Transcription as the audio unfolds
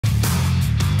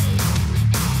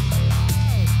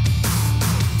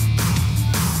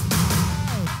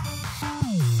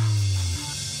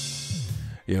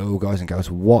Yo guys and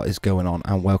girls, what is going on,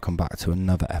 and welcome back to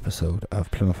another episode of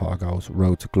Plymouth Argyle's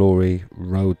Road to Glory,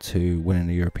 Road to winning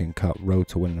the European Cup, Road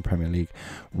to winning the Premier League,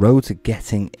 Road to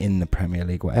getting in the Premier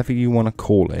League, whatever you want to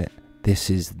call it. This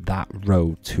is that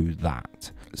road to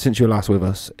that. Since you were last with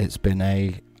us, it's been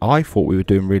I thought we were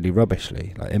doing really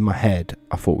rubbishly. Like in my head,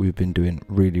 I thought we've been doing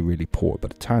really poor,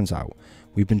 but it turns out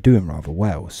we've been doing rather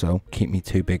well. So keep me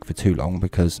too big for too long,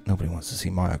 because nobody wants to see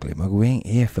my ugly mug. We ain't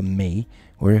here for me,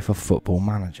 we're here for Football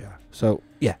Manager. So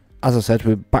yeah, as I said,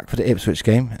 we're back for the Ipswich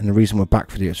game, and the reason we're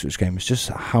back for the Ipswich game is just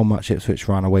how much Ipswich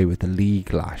ran away with the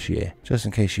league last year. Just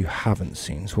in case you haven't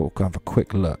seen, so we'll have a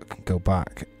quick look, go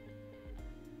back,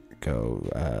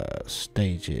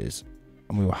 stages,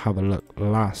 and we will have a look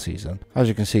last season. As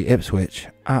you can see, Ipswich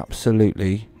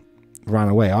absolutely ran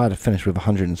away. I had to finish with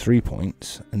 103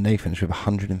 points and they finished with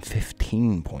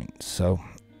 115 points. So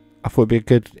I thought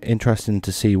it'd be interesting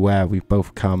to see where we've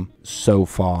both come so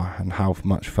far and how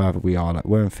much further we are. Like,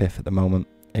 we're in 5th at the moment.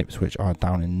 Ipswich are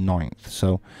down in 9th.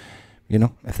 So, you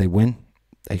know, if they win,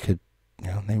 they could, you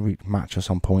know, they match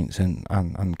us on points and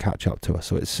catch up to us.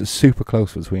 So it's super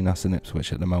close between us and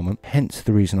Ipswich at the moment. Hence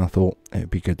the reason I thought it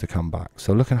would be good to come back.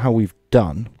 So looking how we've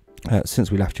done since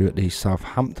we left you at the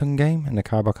Southampton game in the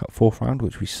Carabao Cup 4th round,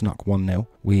 which we snuck 1-0.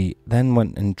 We then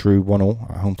went and drew 1-1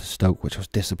 at home to Stoke, which I was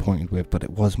disappointed with, but it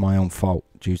was my own fault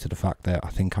due to the fact that I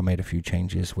think I made a few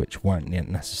changes which weren't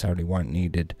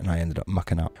needed, and I ended up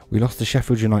mucking up. We lost to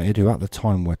Sheffield United, who at the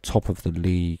time were top of the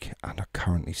league and are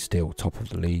currently still top of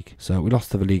the league. So we lost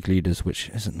to the league leaders, which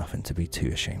isn't nothing to be too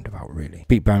ashamed about, really.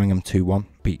 Beat Birmingham 2-1,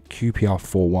 beat QPR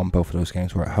 4-1, both of those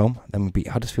games were at home. Then we beat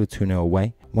Huddersfield 2-0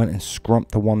 away, went and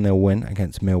scrumped the 1-0 win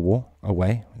against Millwall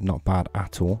away, not bad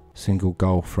at all. Single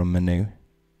goal from Manu.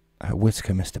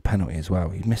 Whittaker missed a penalty as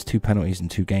well. He missed 2 penalties in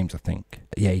 2 games, I think.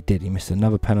 Yeah, he did. He missed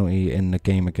another penalty in the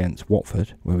game against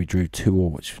Watford, where we drew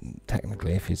 2-2, which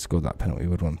technically, if he'd scored that penalty, we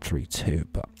would have won 3-2.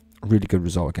 But a really good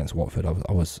result against Watford. I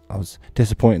was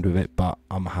disappointed with it, but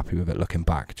I'm happy with it looking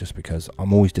back, just because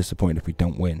I'm always disappointed if we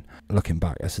don't win. Looking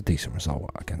back, that's a decent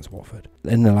result against Watford.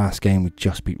 In the last game, we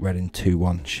just beat Reading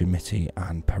 2-1. Shimitti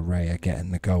and Pereira getting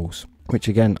the goals, which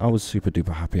again, I was super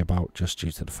duper happy about, just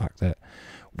due to the fact that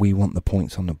we want the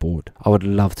points on the board. I would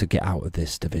love to get out of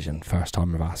this division, first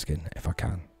time of asking, if I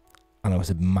can. I know it's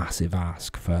a massive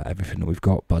ask for everything that we've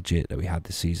got, budget that we had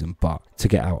this season, but to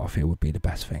get out, I feel, would be the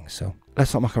best thing. So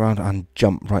let's not muck around and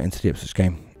jump right into the Ipswich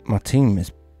game. My team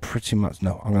is pretty much,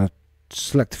 no, I'm going to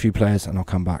select a few players and I'll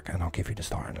come back and I'll give you the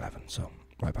starting 11. So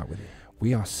right back with you.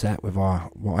 We are set with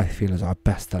what I feel is our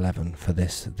best 11 for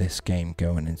this game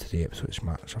going into the Ipswich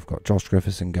match. I've got Josh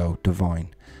Griffiths in goal,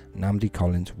 Devine, Namdi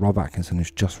Collins, Rob Atkinson,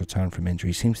 who's just returned from injury.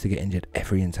 He seems to get injured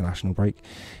every international break.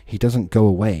 He doesn't go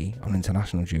away on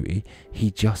international duty.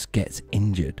 He just gets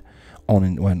injured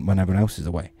when everyone else is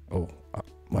away, or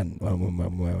when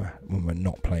we're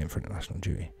not playing for international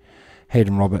duty.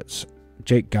 Hayden Roberts,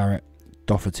 Jake Garrett,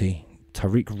 Doherty,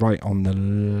 Tariq Wright on the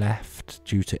left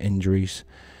due to injuries.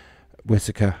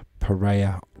 Whittaker,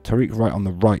 Pereira, Tariq Wright on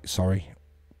the right,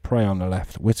 Pereira on the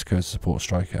left, Whittaker as support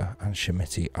striker, and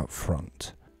Shimitti up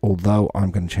front. Although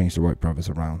I'm going to change the Wright brothers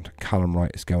around. Callum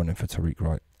Wright is going in for Tariq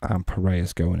Wright, and Pereira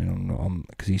is going in on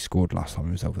because he scored last time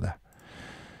he was over there.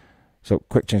 So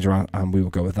quick change around, and we will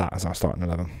go with that as our starting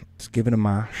 11. Let's give it a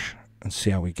mash and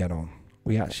see how we get on.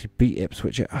 We actually beat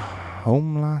Ipswich at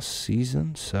home last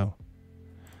season, so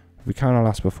if we count our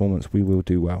last performance, we will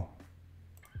do well.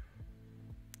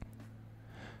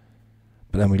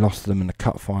 But then we lost to them in the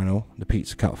cup final, the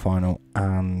Pizza Cup final,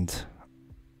 and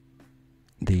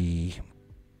the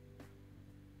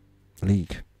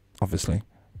league. Obviously,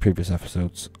 previous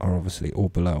episodes are obviously all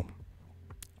below.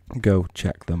 Go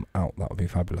check them out, that would be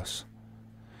fabulous.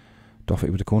 Doffy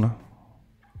with the corner.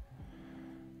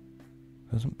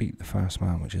 Doesn't beat the first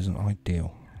man, which isn't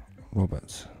ideal.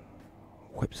 Roberts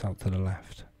whips out to the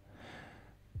left.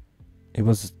 He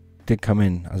did come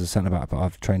in as a centre-back, but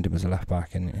I've trained him as a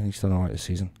left-back, and he's done alright this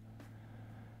season.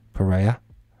 Pereira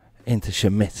into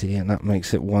Shimitti, and that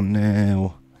makes it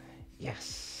 1-0.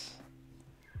 Yes.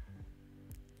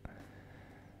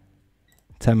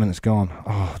 10 minutes gone.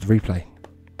 Oh, the replay.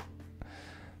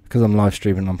 Because I'm live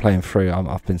streaming and I'm playing through,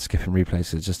 I've been skipping replays,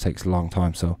 so it just takes a long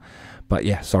time. So, but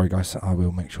yeah, sorry guys, I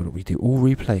will make sure that we do all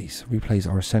replays.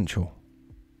 Replays are essential.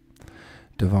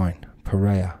 Devine,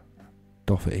 Pereira,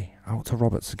 Doherty, out to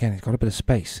Roberts again. He's got a bit of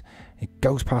space. He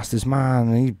goes past his man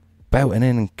and he's belting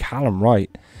in, and Callum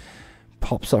Wright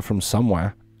pops up from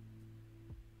somewhere.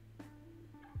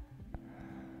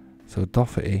 So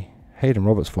Doherty, Hayden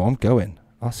Roberts for, I'm going.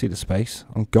 I see the space.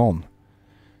 I'm gone.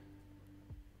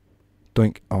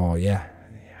 Doink. Oh yeah,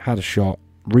 had a shot,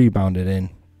 rebounded in,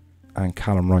 And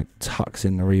Callum Wright tucks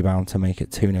in the rebound to make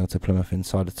it 2-0 to Plymouth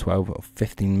inside of 12 or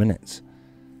 15 minutes.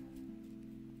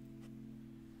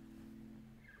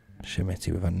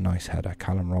 Shimity with a nice header.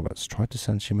 Callum Roberts tried to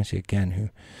send Shimity again, who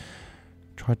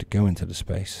tried to go into the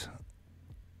space.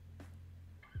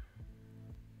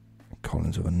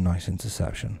 Collins with a nice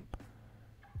interception.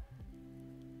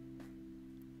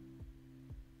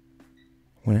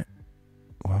 Win it.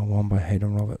 Well won by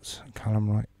Hayden Roberts. Callum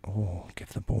Wright. Oh, give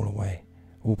the ball away.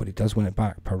 Oh, but he does win it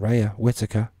back. Pereira,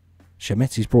 Whittaker.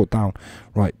 Shimity's brought down.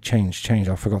 Right, change.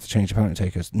 I forgot to change the penalty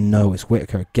takers. No, it's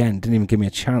Whittaker again. Didn't even give me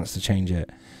a chance to change it.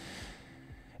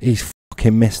 He's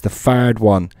fucking missed the third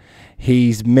one.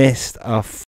 He's missed a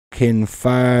fucking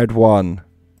third one.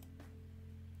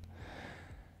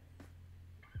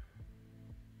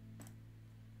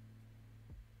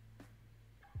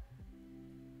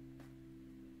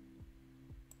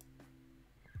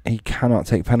 He cannot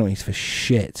take penalties for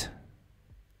shit.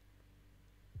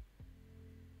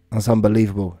 That's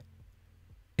unbelievable.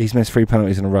 He's missed 3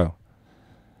 penalties in a row.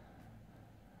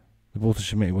 The ball to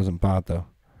Shimity wasn't bad though.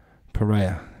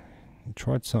 Pereira. He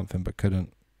tried something but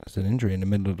couldn't. There's an injury in the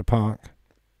middle of the park.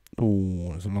 Oh,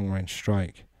 there's a long range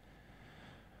strike.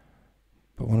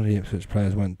 But one of the Ipswich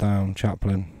players went down.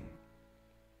 Chaplin.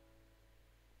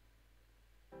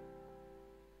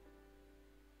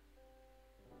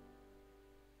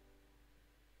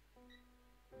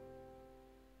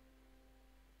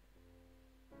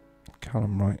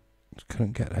 Callum Wright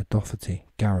couldn't get there. Doherty.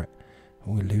 Garrett.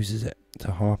 Oh, he loses it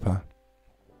to Harper.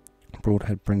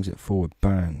 Broadhead brings it forward.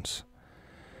 Burns.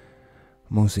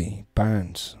 Muzzy.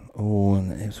 Burns. Oh,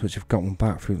 and Ipswich have got one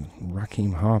back through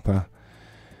Raheem Harper.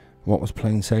 What was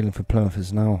plain sailing for Plymouth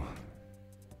is now.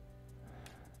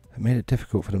 They made it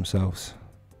difficult for themselves.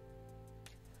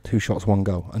 2 shots, 1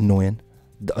 goal. Annoying.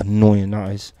 Annoying,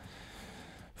 that is.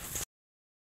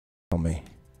 On me.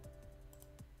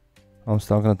 I'm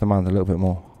still going to demand a little bit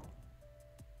more.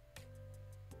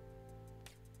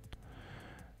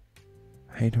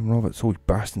 Hayden Roberts, oh, he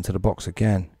burst into the box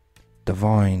again.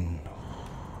 Devine.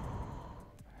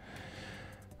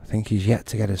 I think he's yet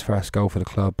to get his first goal for the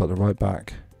club, but the right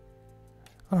back.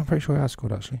 Oh, I'm pretty sure he has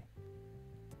scored actually.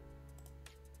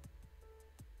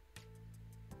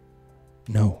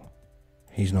 No,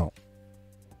 he's not.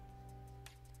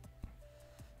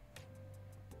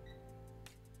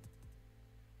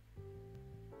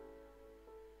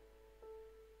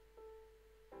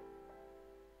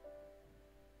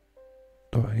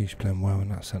 He's playing well in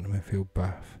that centre midfield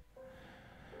berth.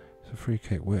 It's a free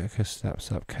kick. Whittaker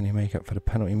steps up. Can he make up for the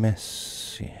penalty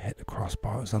miss? He hit the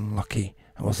crossbar. It was unlucky.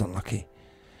 It was unlucky.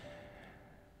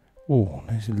 Oh,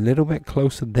 he's a little bit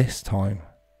closer this time.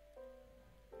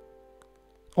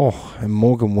 Oh, and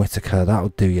Morgan Whittaker. That'll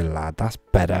do you, lad. That's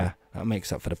better. That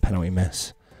makes up for the penalty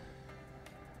miss.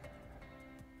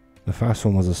 The first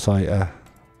one was a sighter.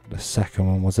 The second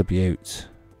one was a beaut.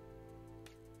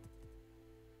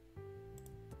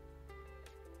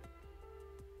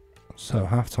 So,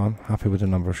 half time, happy with the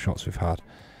number of shots we've had.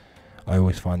 I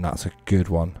always find that's a good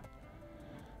one.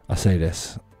 I say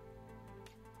this.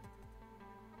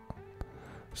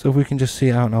 So if we can just see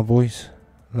it out now, boys.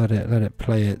 Let it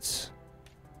play its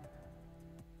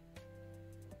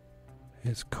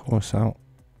course out.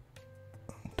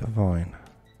 Devine.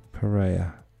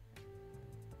 Pereira.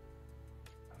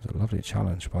 That was a lovely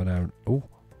challenge by there.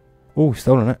 Oh,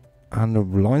 stolen it. And the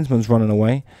linesman's running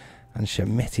away. And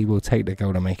Shimity will take the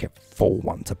goal to make it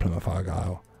 4-1 to Plymouth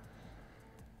Argyle.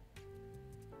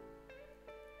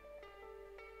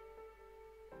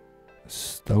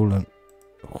 Stolen.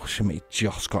 Oh, Shimity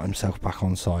just got himself back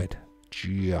on side.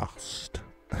 Just.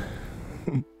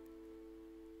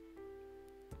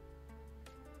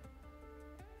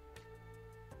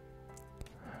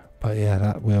 But yeah,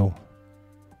 that will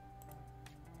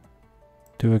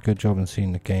do a good job in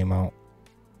seeing the game out.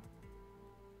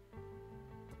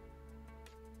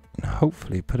 And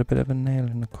hopefully put a bit of a nail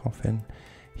in the coffin.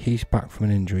 He's back from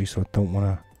an injury, so I don't want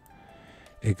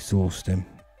to exhaust him.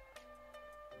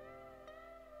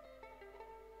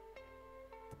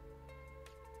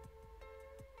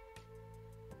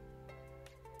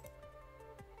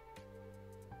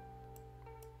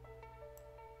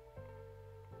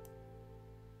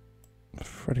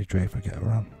 Freddie Draper get a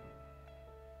run.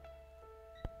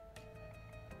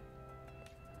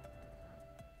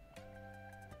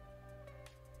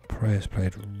 Pereira's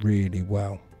played really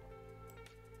well,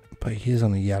 but he is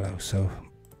on a yellow, so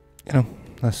you know,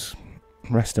 let's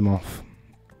rest him off,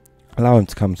 allow him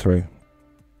to come through.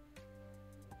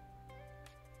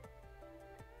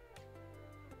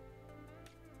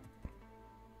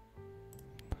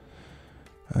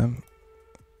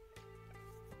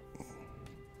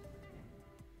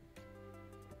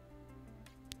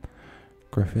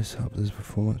 Griffiths up his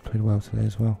performance, played well today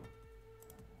as well,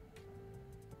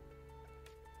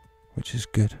 which is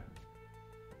good.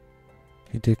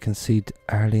 He did concede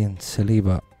early and silly,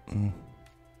 but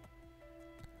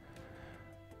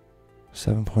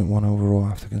 7.1 overall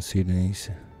after conceding.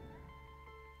 He's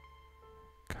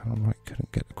Callum Wright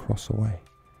couldn't get the cross away.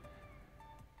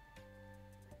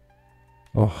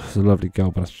 Oh, it's a lovely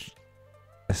goal, but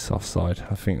it's offside.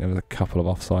 I think there was a couple of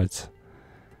offsides.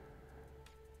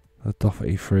 The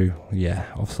Doherty through,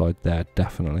 yeah, offside there,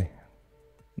 definitely.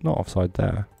 Not offside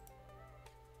there.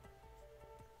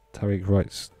 Tariq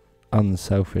Wright's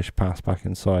unselfish pass back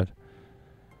inside.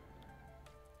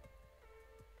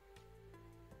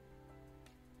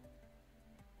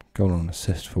 Goal and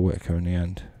assist for Whittaker in the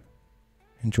end.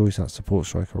 Enjoys that support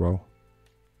striker role.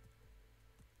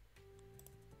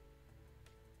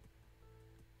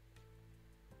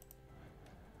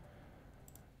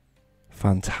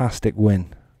 Fantastic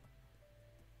win.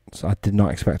 So I did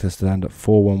not expect us to end up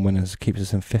 4-1 winners. Keeps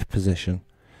us in 5th position,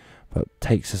 but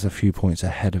takes us a few points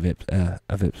ahead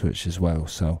of Ipswich as well.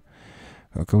 So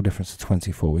got a goal difference of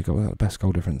 24. We got the best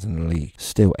goal difference in the league.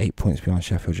 Still 8 points behind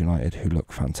Sheffield United, who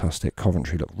look fantastic.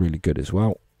 Coventry look really good as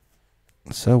well.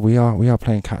 So we are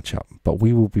playing catch up, but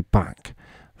we will be back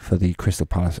for the Crystal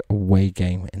Palace away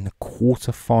game in the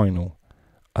quarter-final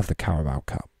of the Carabao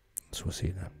Cup. So we'll see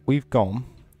you then. We've gone,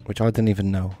 which I didn't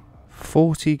even know,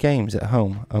 40 games at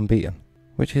home unbeaten,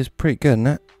 which is pretty good, isn't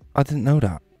it? I didn't know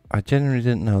that. I genuinely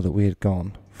didn't know that we had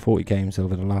gone 40 games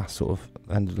over the last sort of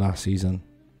end of last season,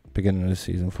 beginning of this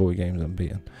season, 40 games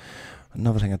unbeaten.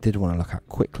 Another thing I did want to look at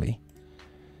quickly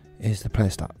is the player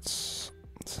stats.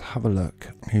 Let's have a look.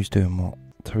 Who's doing what?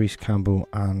 Therese Campbell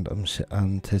and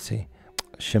Umtiti.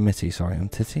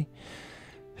 Shamiti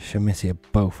are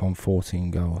both on 14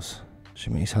 goals.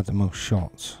 Shamiti's had the most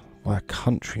shots by a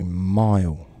country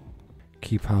mile.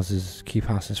 Key passes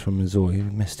from Missouri.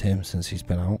 We've missed him since he's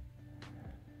been out.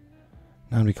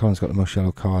 Namdi Collins got the most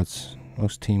yellow cards,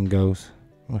 most team goals,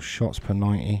 most shots per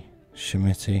 90.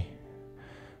 Shamiti.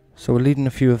 So we're leading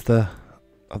a few of the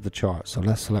charts. So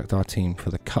let's select our team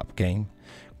for the cup game,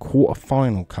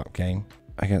 quarter-final cup game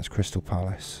against Crystal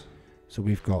Palace. So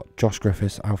we've got Josh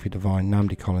Griffiths, Alfie Devine,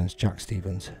 Namdi Collins, Jack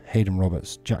Stevens, Hayden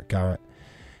Roberts, Jack Garrett,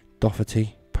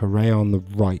 Doherty, Pereira on the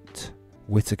right,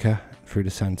 Whittaker through the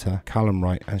centre, Callum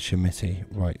Wright and Shamiti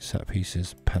right, set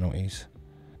pieces, penalties.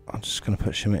 I'm just going to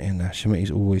put Shamiti in there.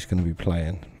 Shamiti's always going to be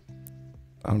playing.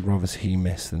 I'd rather he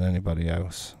miss than anybody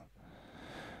else.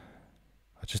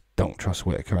 I just don't trust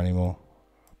Whittaker anymore.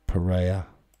 Pereira,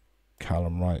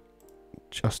 Callum Wright,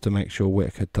 just to make sure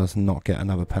Whittaker does not get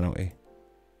another penalty.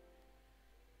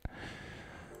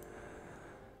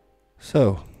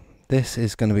 So this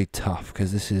is going to be tough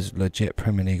because this is legit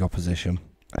Premier League opposition.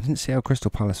 I didn't see how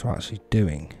Crystal Palace were actually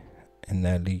doing in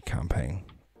their league campaign.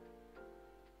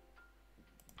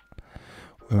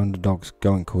 We're underdogs,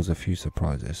 go and cause a few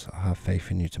surprises. I have faith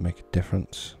in you to make a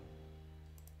difference.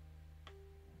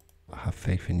 I have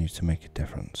faith in you to make a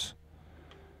difference.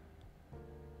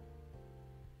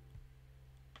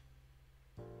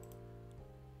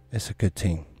 It's a good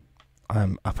team. I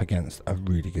am up against a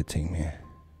really good team here.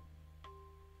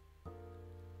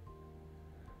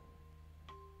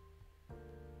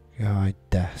 Guy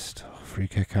Dest, free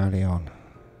kick early on.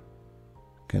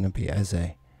 Gonna be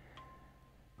Eze.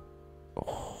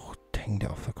 Oh, tinged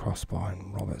it off the crossbar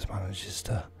and Roberts manages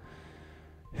to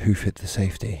hoof it to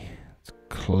safety. It's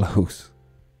close.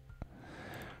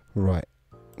 Right,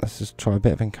 let's just try a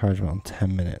bit of encouragement on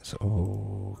 10 minutes.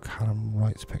 Oh, Callum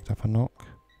Wright's picked up a knock.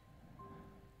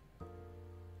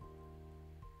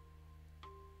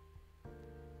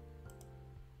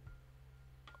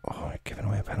 Oh, giving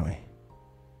away a penalty.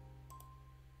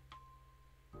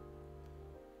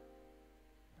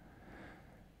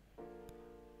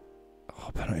 Oh,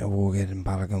 penalty awarded and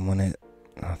Balogun won it.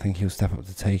 I think he'll step up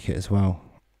to take it as well.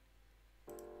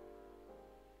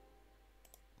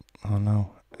 Oh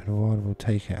no, Eduardo will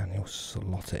take it and he'll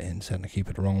slot it in, send the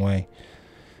keeper the wrong way.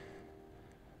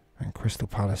 And Crystal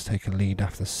Palace take a lead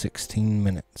after 16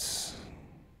 minutes.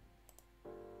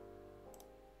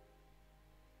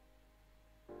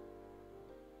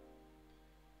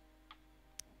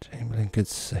 Chamberlain, good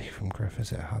save from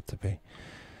Griffiths, it had to be.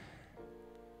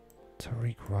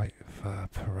 Tariq Wright for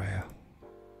Pereira.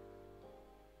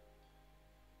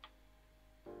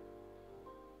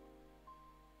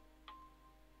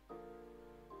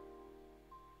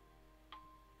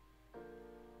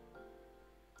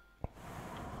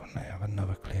 They have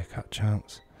another clear-cut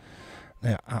chance.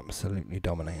 They are absolutely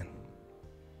dominating.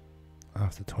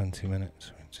 After 20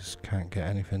 minutes, we just can't get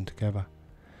anything together.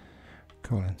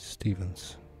 Collins,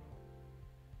 Stevens.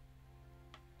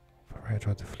 Pereira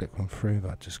tried to flick one through,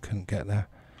 but just couldn't get there.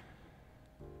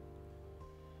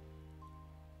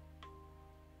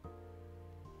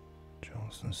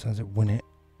 Johnson says it, win it.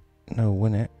 No,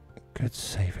 win it. Good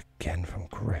save again from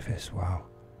Griffiths, wow.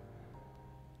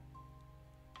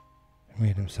 He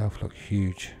made himself look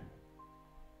huge.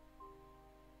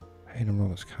 Hayden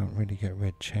Roberts can't really get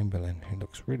rid. Chamberlain, who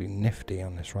looks really nifty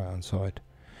on this right hand side.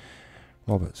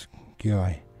 Roberts,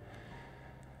 Guy.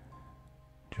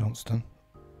 Johnston.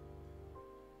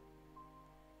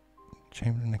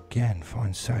 Chamberlain again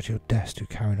finds Sergio Dest, who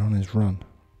carried on his run.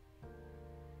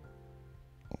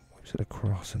 Whips it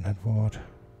across and Edward.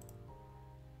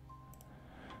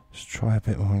 Let's try a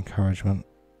bit more encouragement.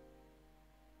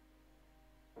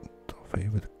 Duffy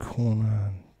with a corner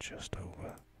and just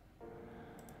over.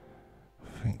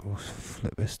 I think we'll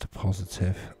flip this to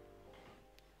positive.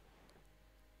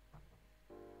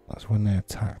 That's when they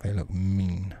attack, they look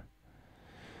mean.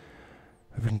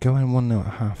 If we can go in 1-0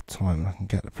 at half time, I can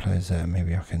get the players there,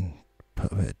 maybe I can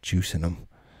put a bit of juice in them.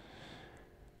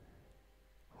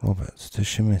 Roberts to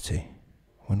Schmidt.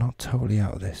 We're not totally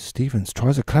out of this. Stevens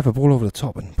tries a clever ball over the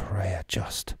top and Pereira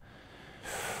just.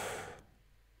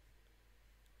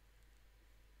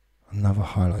 Another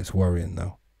highlight's worrying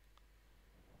though.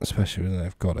 Especially when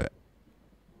they've got it.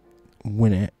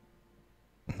 Win it.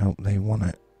 Nope, they won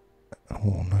it.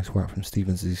 Oh, nice work from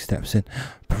Stevens as he steps in.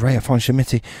 Pereira finds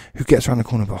Schmidt, who gets around the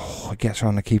corner, but he gets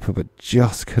around the keeper, but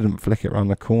just couldn't flick it around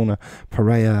the corner.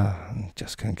 Pereira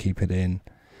just couldn't keep it in.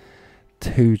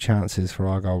 2 chances for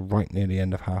Argyle right near the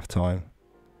end of half time.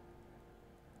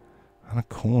 And a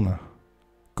corner.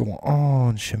 Go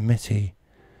on, Schmidt.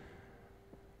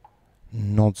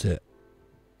 Nods it.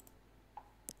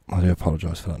 I do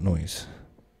apologise for that noise.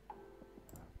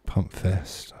 Pump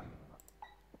fist.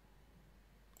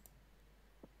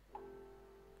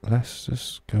 Let's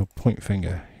just go point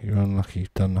finger. You're unlucky,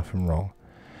 you've done nothing wrong.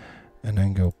 And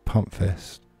then go pump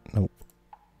fist. Nope.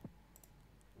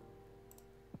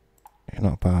 You're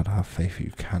not bad, have faith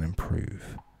you can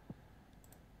improve.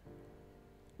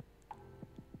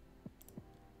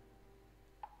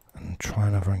 And try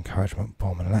another encouragement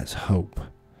bomb, and let's hope.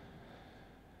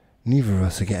 Neither of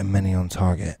us are getting many on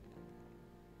target.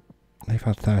 They've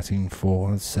had 13-4,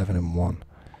 7-1.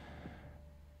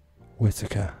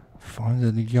 Whittaker finds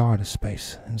a yard of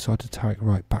space inside the Tarek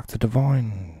right, back to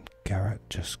Devine. Garrett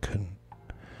just couldn't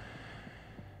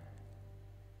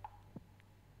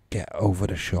get over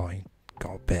the shot. He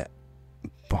got a bit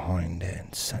behind it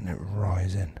and sent it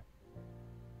rising.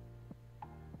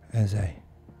 Eze.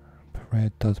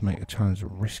 Pereira does make a challenge, a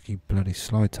risky bloody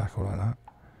slide tackle like that.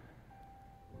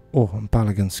 Oh, and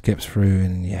Balogun skips through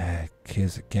and yeah,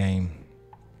 here's the game.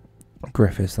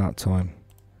 Griffiths that time.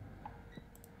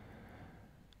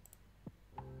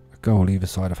 A goal either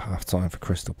side of half time for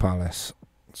Crystal Palace.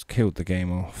 It's killed the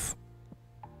game off.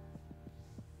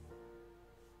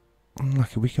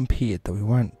 Unlucky, we competed though, we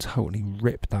weren't totally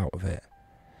ripped out of it.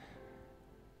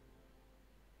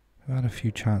 We had a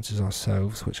few chances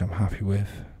ourselves, which I'm happy with.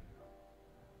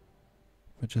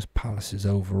 But just Palace's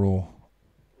overall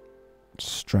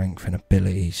strength and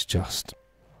abilities just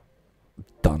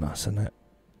done us, isn't it?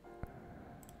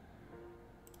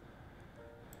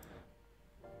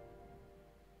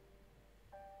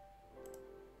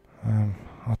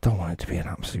 I don't want it to be an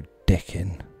absolute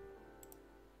dicking.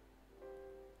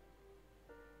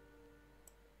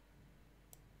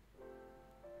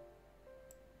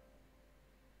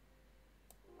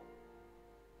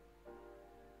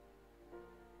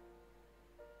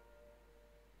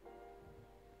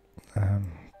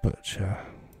 Butcher.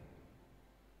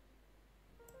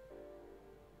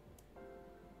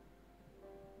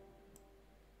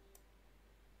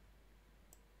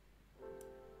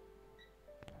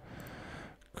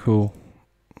 Cool.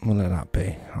 We'll let that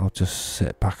be. I'll just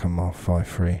sit back on my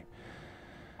 5-3.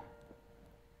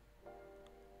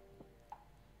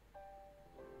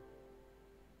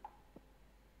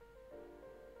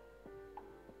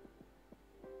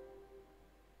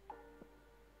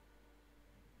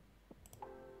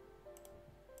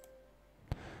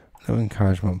 No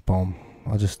encouragement bomb.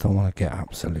 I just don't want to get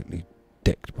absolutely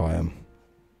dicked by him.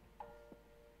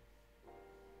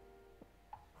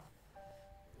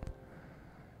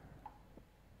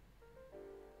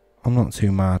 I'm not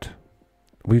too mad.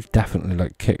 We've definitely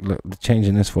like kicked. Look, the change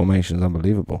in this formation is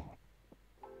unbelievable.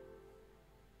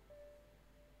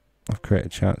 I've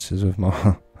created chances with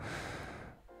my.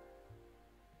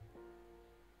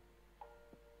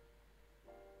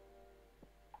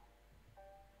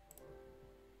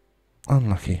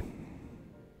 Unlucky.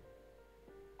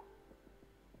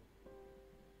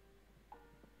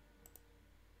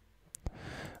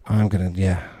 I'm gonna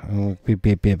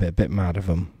be a bit mad of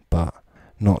them, but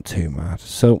not too mad.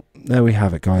 So there we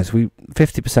have it, guys. We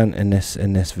 50%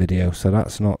 in this video, so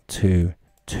that's not too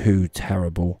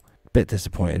terrible. Bit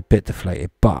disappointed, bit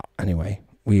deflated, but anyway,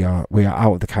 we are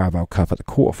out of the Carabao Cup at the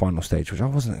quarter-final stage, which I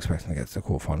wasn't expecting to get to the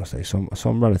quarter-final stage, so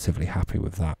I'm relatively happy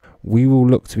with that. We will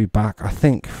look to be back, I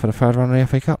think, for the third round of the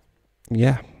FA Cup.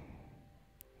 Yeah,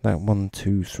 that 1,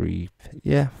 2, 3,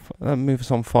 yeah, that moves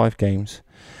us on 5 games.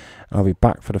 I'll be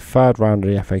back for the third round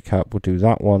of the FA Cup. We'll do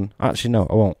that one. Actually, no,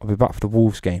 I won't. I'll be back for the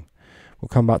Wolves game. We'll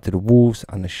come back to the Wolves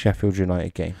and the Sheffield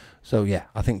United game. So yeah,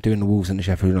 I think doing the Wolves and the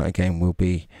Sheffield United game will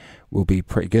be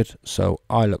pretty good. So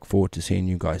I look forward to seeing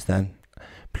you guys then.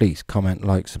 Please comment,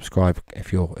 like, subscribe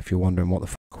if you're wondering what the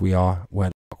fuck we are, where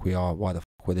the fuck we are, why the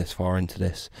fuck we're this far into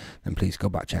this. Then please go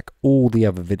back, check all the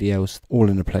other videos, all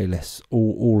in the playlists,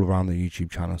 all around the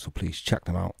YouTube channel. So please check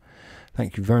them out.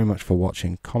 Thank you very much for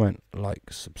watching. Comment,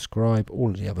 like, subscribe, all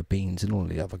of the other beans and all of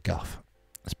the other guff.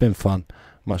 It's been fun.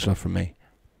 Much love from me.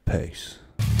 Peace.